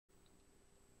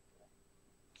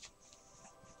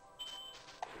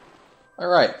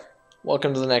Alright,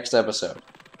 welcome to the next episode.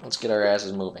 Let's get our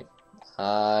asses moving.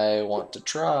 I want to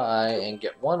try and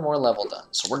get one more level done,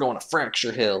 so we're going to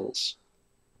Fracture Hills.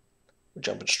 We're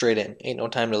jumping straight in, ain't no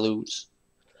time to lose.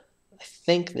 I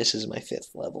think this is my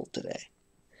 5th level today.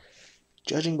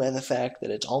 Judging by the fact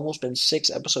that it's almost been 6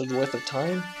 episodes worth of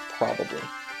time, probably.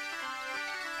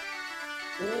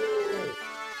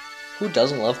 Who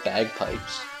doesn't love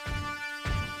bagpipes?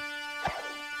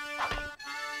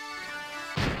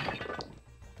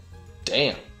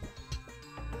 Damn.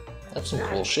 That's some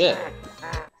cool shit.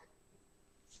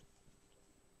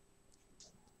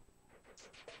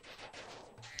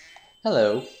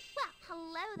 Hello. Well,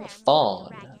 hello there.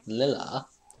 Fawn. Lila.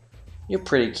 You're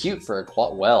pretty cute for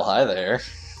a well, hi there.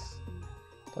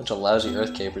 Bunch of lousy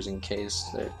earth capers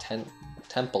encased their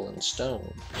temple in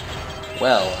stone.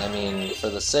 Well, I mean, for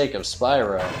the sake of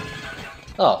Spyro.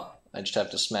 Oh, I just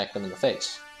have to smack them in the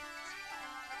face.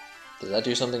 Does that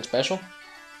do something special?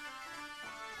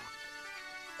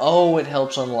 Oh, it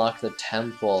helps unlock the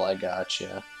temple, I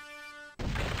gotcha.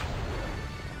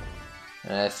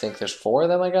 And I think there's 4 of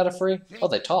them I got a free? Oh,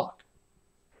 they talk.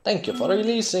 Thank you for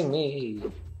releasing me.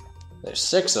 There's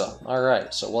 6 of them.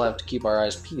 Alright, so we'll have to keep our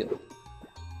eyes peeled.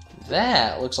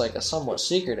 That looks like a somewhat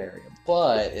secret area,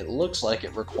 but it looks like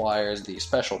it requires the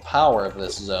special power of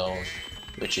this zone,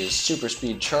 which is super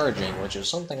speed charging, which is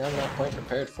something I'm not quite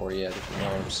prepared for yet, if you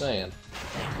know what I'm saying.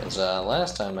 Because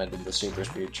last time I did the super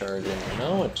speed charging, you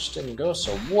know, it just didn't go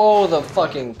so... Whoa, the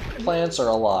fucking plants are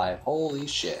alive. Holy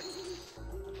shit.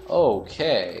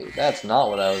 Okay, that's not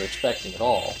what I was expecting at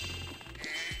all.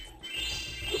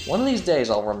 One of these days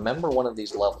I'll remember one of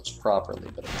these levels properly,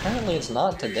 but apparently it's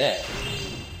not today.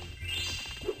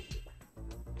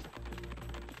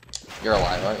 You're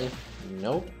alive, aren't you?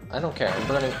 Nope. I don't care. I'm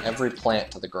burning every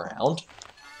plant to the ground.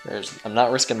 I'm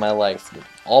not risking my life.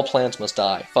 All plants must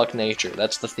die. Fuck nature.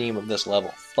 That's the theme of this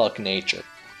level. Fuck nature.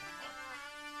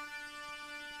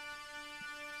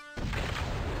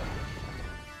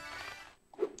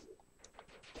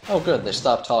 Oh good, they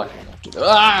stopped talking.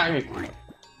 Ah!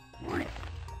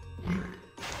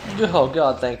 Oh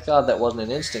god, thank god that wasn't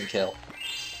an instant kill.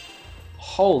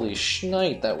 Holy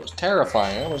shnight, that was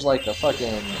terrifying. That was like the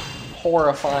fucking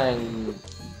horrifying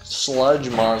sludge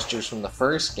monsters from the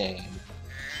first game.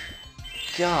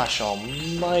 Gosh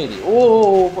almighty.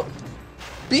 Oh,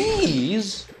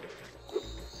 bees?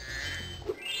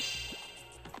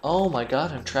 Oh my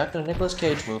god, I'm trapped in a Nicolas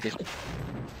Cage movie.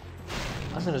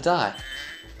 I'm gonna die.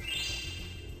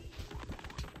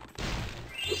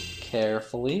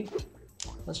 Carefully.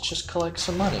 Let's just collect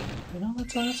some money. You know,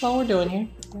 that's all we're doing here.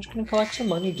 We're just gonna collect some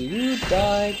money. Do you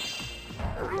die?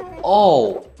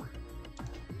 Oh!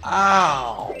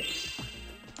 Ow!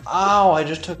 Ow, I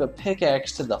just took a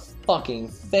pickaxe to the fucking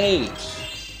face.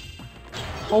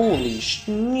 Holy sh...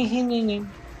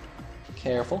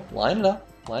 Careful. Line it up.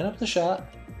 Line up the shot.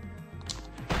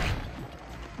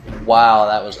 Wow,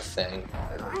 that was a thing.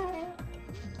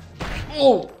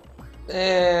 Oh!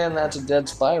 And that's a dead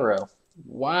Spyro.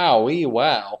 Wowee,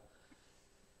 wow.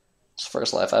 It's the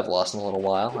first life I've lost in a little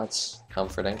while. That's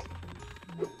comforting.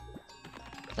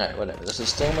 Alright, whatever. This is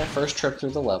still my first trip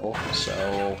through the level,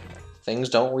 so things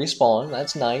don't respawn.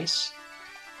 That's nice.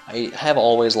 I have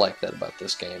always liked that about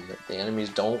this game, that the enemies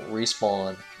don't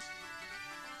respawn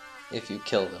if you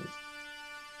kill them.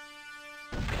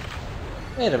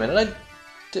 Wait a minute,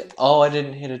 I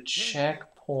didn't hit a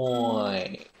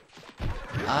checkpoint.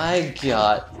 I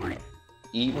got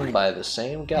eaten by the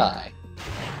same guy.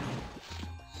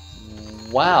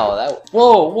 Wow, that...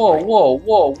 Whoa, whoa, whoa,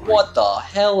 whoa, what the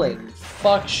helling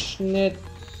fuck schnit?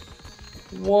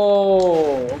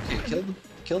 Whoa, okay,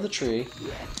 kill the tree.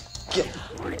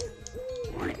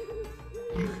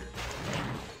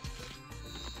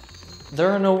 There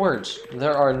are no words.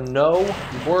 There are no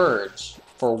words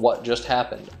for what just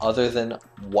happened, other than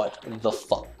what the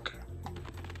fuck.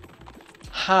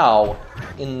 How,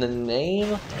 in the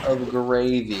name of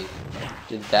gravy,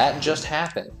 did that just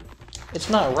happen? It's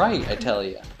not right, I tell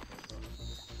you.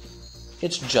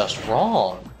 It's just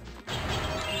wrong.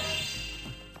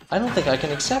 I don't think I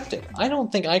can accept it. I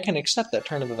don't think I can accept that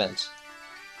turn of events.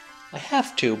 I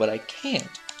have to, but I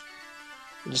can't.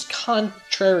 It is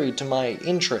contrary to my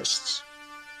interests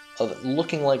of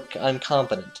looking like I'm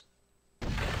competent.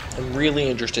 I'm really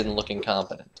interested in looking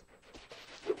competent.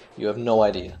 You have no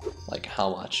idea, like, how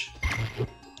much.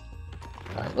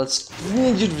 Alright, let's...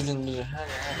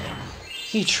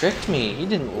 He tricked me. He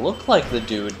didn't look like the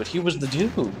dude, but he was the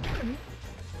dude.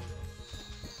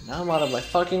 Now I'm out of my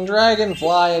fucking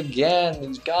dragonfly again.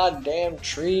 These goddamn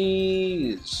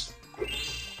trees.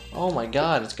 Oh my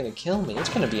god, it's gonna kill me. It's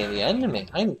gonna be in the end of me.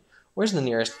 Where's the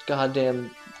nearest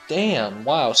goddamn Damn,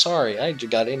 wow, sorry, I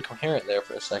just got incoherent there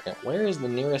for a second. Where is the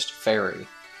nearest ferry?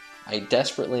 I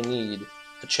desperately need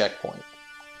a checkpoint.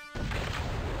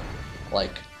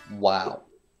 Like, wow.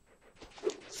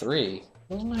 3?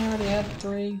 Wasn't I already at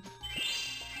 3?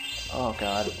 Oh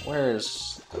god,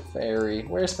 where's the ferry?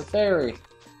 Where's the ferry?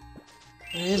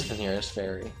 Where is the nearest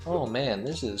ferry? Oh man,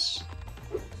 this is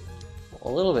a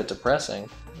little bit depressing,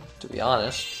 to be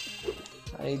honest.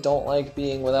 I don't like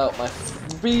being without my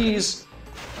bees!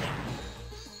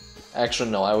 Actually,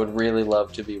 no, I would really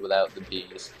love to be without the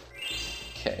bees.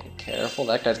 Okay, careful,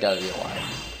 that guy's gotta be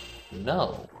alive.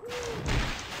 No.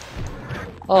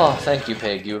 Oh, thank you,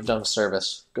 pig, you have done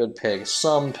service. Good pig.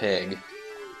 Some pig.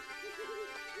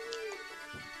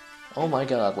 Oh my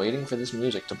god, waiting for this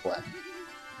music to play.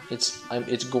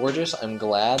 It's gorgeous, I'm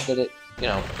glad that it, you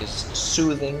know, is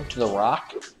soothing to the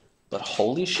rock, but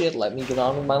holy shit, let me get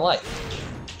on with my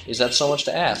life. Is that so much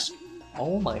to ask?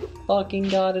 Oh my fucking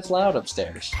god, it's loud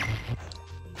upstairs.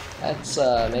 That's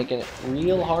making it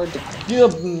real hard to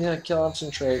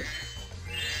concentrate.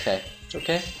 Okay, it's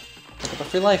okay. Pick up a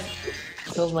free life.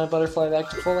 It fills my butterfly back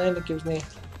to full and it gives me...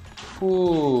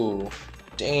 Ooh,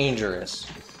 dangerous.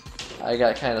 I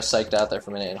got kind of psyched out there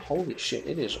for a minute, and holy shit,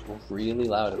 it is really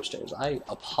loud upstairs. I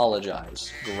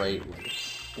apologize greatly.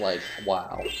 Like,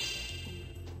 wow.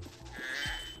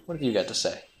 What have you got to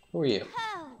say? Who are you?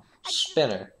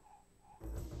 Spinner.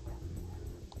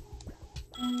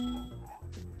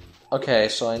 Okay,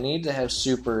 so I need to have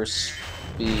super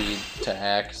speed to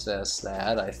access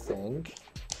that, I think.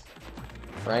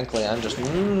 Frankly, I'm just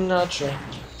not sure.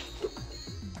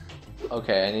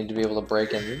 Okay, I need to be able to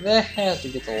break into that to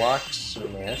get the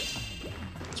locksmith.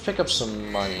 Let's pick up some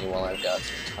money while I've got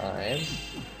some time.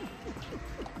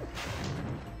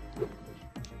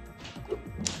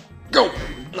 Go!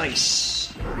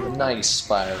 Nice! Nice,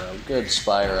 Spyro. Good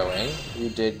Spyroing. You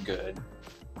did good.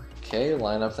 Okay,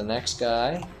 line up the next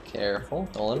guy. Careful.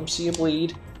 Don't let him see you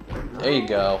bleed. There you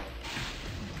go.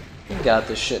 You got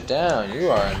this shit down. You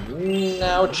are an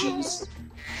ouchies.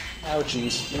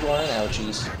 Ouchies. You are an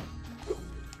ouchies.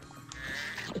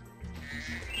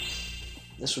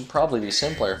 This would probably be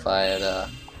simpler if I had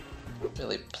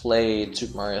really played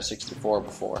Super Mario 64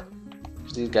 before.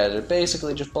 Because these guys are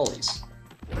basically just bullies.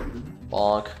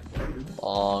 Bonk.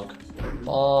 Bonk.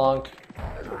 Bonk.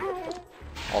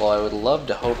 Although I would love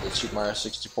to hope that Super Mario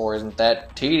 64 isn't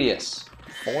that tedious.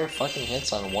 4 fucking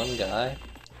hits on one guy.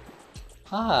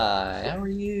 Hi, how are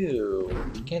you?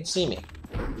 You can't see me.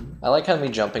 I like how me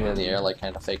jumping in the air like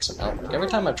kind of fakes him out. Like every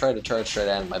time I've tried to charge straight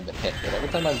at him, I've been hit. But every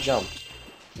time I've jumped,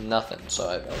 nothing.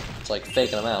 So it's like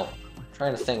faking him out. I'm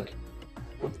trying to think,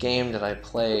 what game did I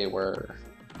play where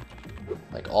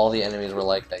like all the enemies were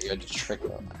like that? You had to trick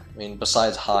them. I mean,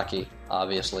 besides hockey,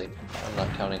 obviously. I'm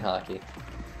not counting hockey.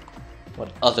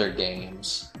 What other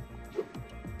games?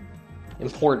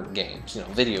 Important games, you know,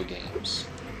 video games.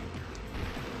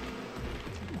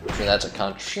 I'm sure that's a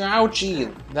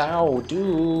ouchie! Thou,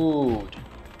 dude!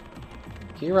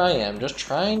 Here I am, just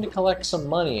trying to collect some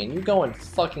money, and you go and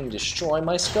fucking destroy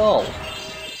my skull!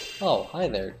 Oh, hi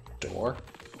there, door.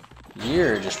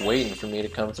 You're just waiting for me to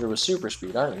come through with super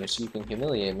speed, aren't you? So you can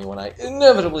humiliate me when I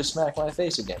inevitably smack my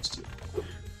face against you.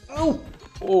 Oh!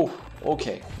 Oh,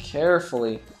 okay.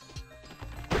 Carefully.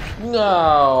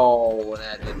 No!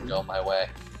 That didn't go my way.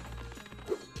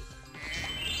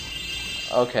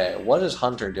 Okay, what is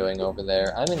Hunter doing over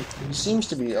there? He seems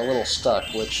to be a little stuck,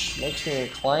 which makes me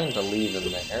inclined to leave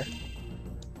him there.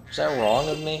 Is that wrong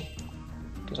of me?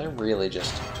 Because I really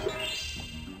just...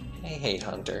 I hate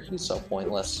Hunter. He's so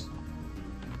pointless.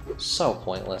 So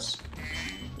pointless.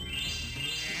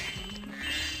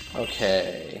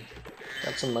 Okay.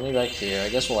 Got some money back here. I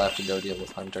guess we'll have to go deal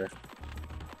with Hunter.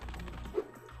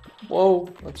 Whoa,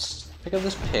 let's pick up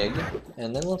this pig,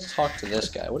 and then let's talk to this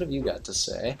guy. What have you got to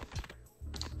say?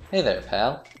 Hey there,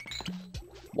 pal.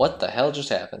 What the hell just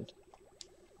happened?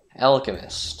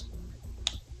 Alchemist.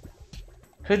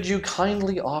 Could you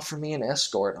kindly offer me an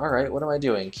escort? Alright, what am I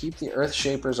doing? Keep the Earth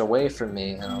Shapers away from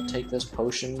me, and I'll take this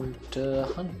potion to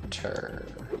Hunter.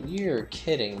 You're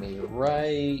kidding me,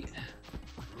 right?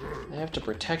 I have to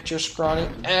protect your scrawny...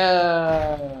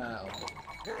 Ow!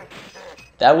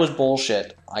 That was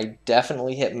bullshit. I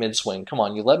definitely hit mid-swing. Come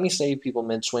on, you let me save people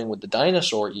mid-swing with the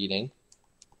dinosaur eating.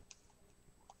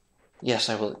 Yes,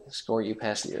 I will escort you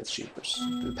past the Earth Shapers.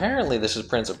 Apparently this is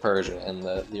Prince of Persia, and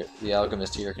the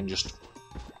Alchemist here can just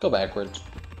go backwards.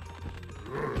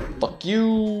 Fuck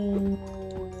you!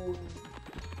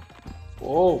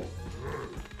 Whoa.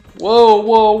 Whoa,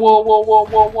 whoa, whoa, whoa, whoa,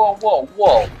 whoa, whoa, whoa,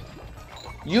 whoa!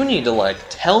 You need to, like,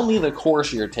 tell me the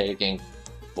course you're taking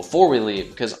before we leave,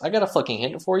 because I got a fucking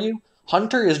hint for you.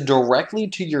 Hunter is directly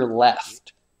to your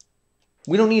left.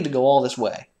 We don't need to go all this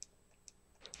way.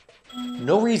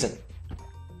 No reason.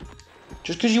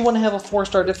 Just because you want to have a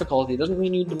 4-star difficulty doesn't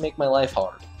mean you need to make my life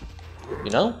hard.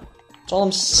 You know? That's all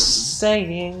I'm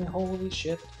saying. Holy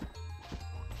shit.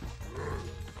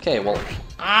 Okay, well...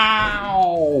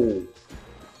 Ow!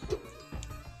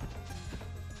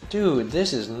 Dude,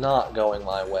 this is not going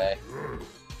my way.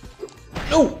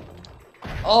 No!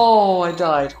 Oh, I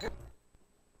died.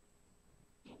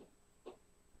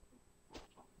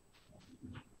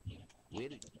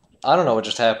 I don't know what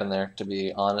just happened there, to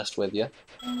be honest with you.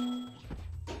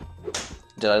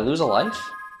 Did I lose a life?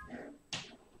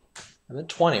 I'm at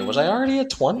 20. Was I already at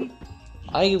 20?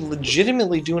 I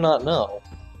legitimately do not know.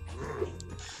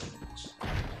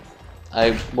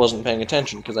 I wasn't paying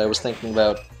attention because I was thinking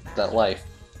about that life.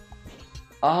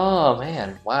 Oh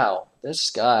man, wow. This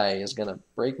guy is gonna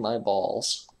break my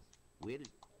balls.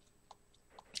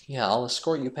 Yeah, I'll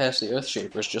escort you past the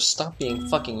Earthshapers. Just stop being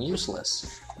fucking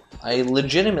useless. I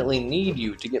legitimately need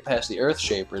you to get past the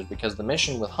Earthshapers because the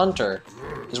mission with Hunter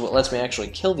is what lets me actually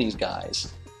kill these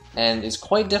guys. And it's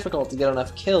quite difficult to get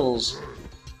enough kills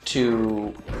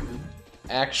to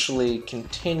actually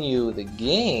continue the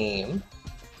game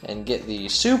and get the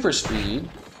super speed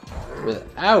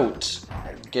without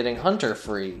getting Hunter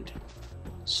freed.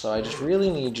 So I just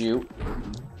really need you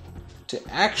to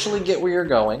actually get where you're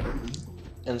going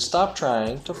and stop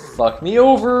trying to fuck me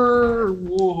over.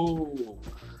 Whoa.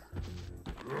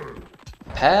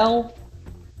 Pal,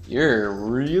 you're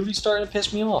really starting to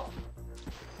piss me off.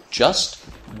 Just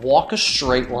walk a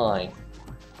straight line.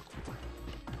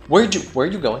 Where are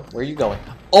you going? Where are you going?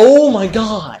 Oh my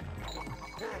god!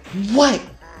 What?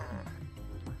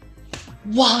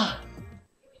 Why?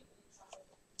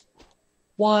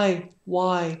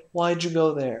 Why? Why'd you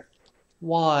go there?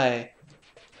 Why?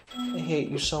 I hate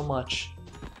you so much.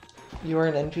 You are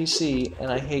an NPC,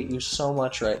 and I hate you so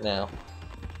much right now.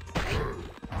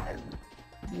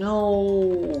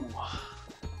 No.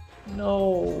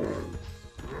 No.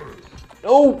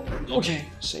 No! Okay,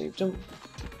 saved him.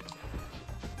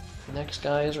 Next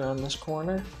guy is around this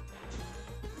corner.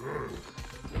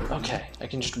 Okay, I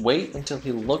can just wait until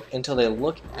they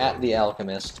look at the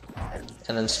Alchemist,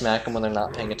 and then smack them when they're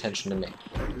not paying attention to me.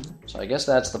 So I guess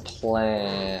that's the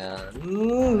plan.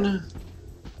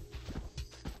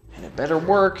 And it better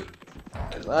work,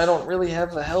 because I don't really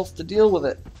have the health to deal with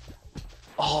it.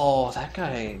 Oh, that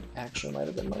guy actually might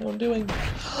have been my own doing.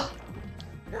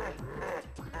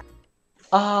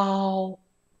 Oh.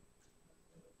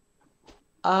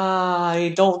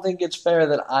 I don't think it's fair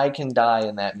that I can die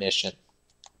in that mission.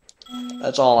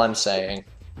 That's all I'm saying.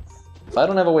 If I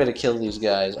don't have a way to kill these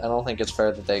guys, I don't think it's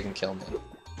fair that they can kill me.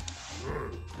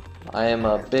 I am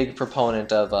a big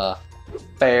proponent of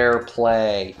fair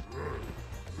play.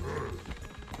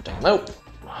 Take him out.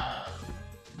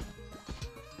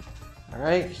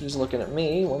 Alright, he's looking at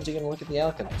me. When's he gonna look at the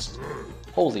Alchemist?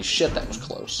 Holy shit, that was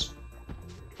close.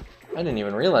 I didn't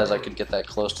even realize I could get that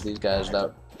close to these guys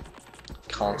without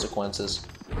consequences.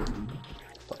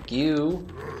 Fuck you.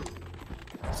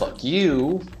 Fuck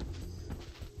you.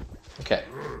 Okay,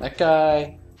 that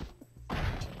guy.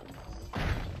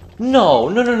 No,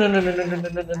 no, no, no, no, no, no, no, no,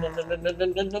 no, no, no, no, no,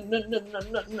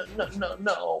 no, no, no,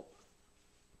 no.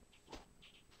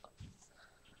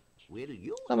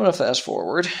 I'm gonna fast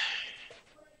forward.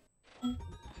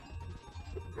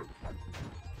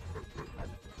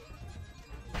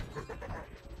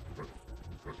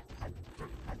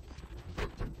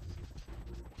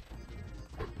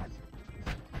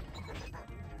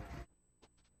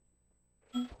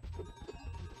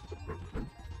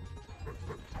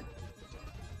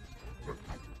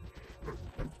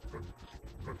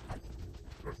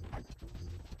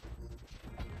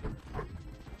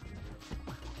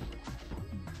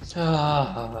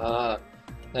 Ah,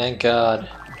 thank God.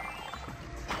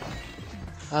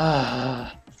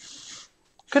 Ah,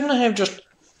 couldn't I have just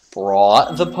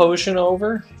brought the potion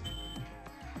over?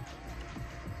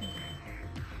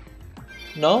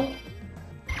 No?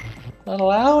 Not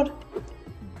allowed?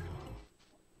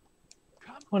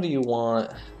 What do you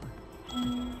want?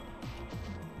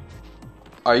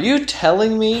 Are you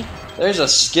telling me there's a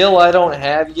skill I don't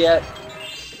have yet?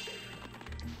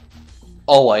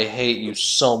 Oh, I hate you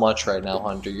so much right now,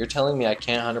 Hunter. You're telling me I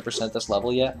can't 100% this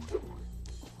level yet?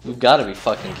 You've got to be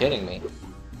fucking kidding me.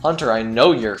 Hunter, I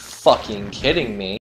know you're fucking kidding me.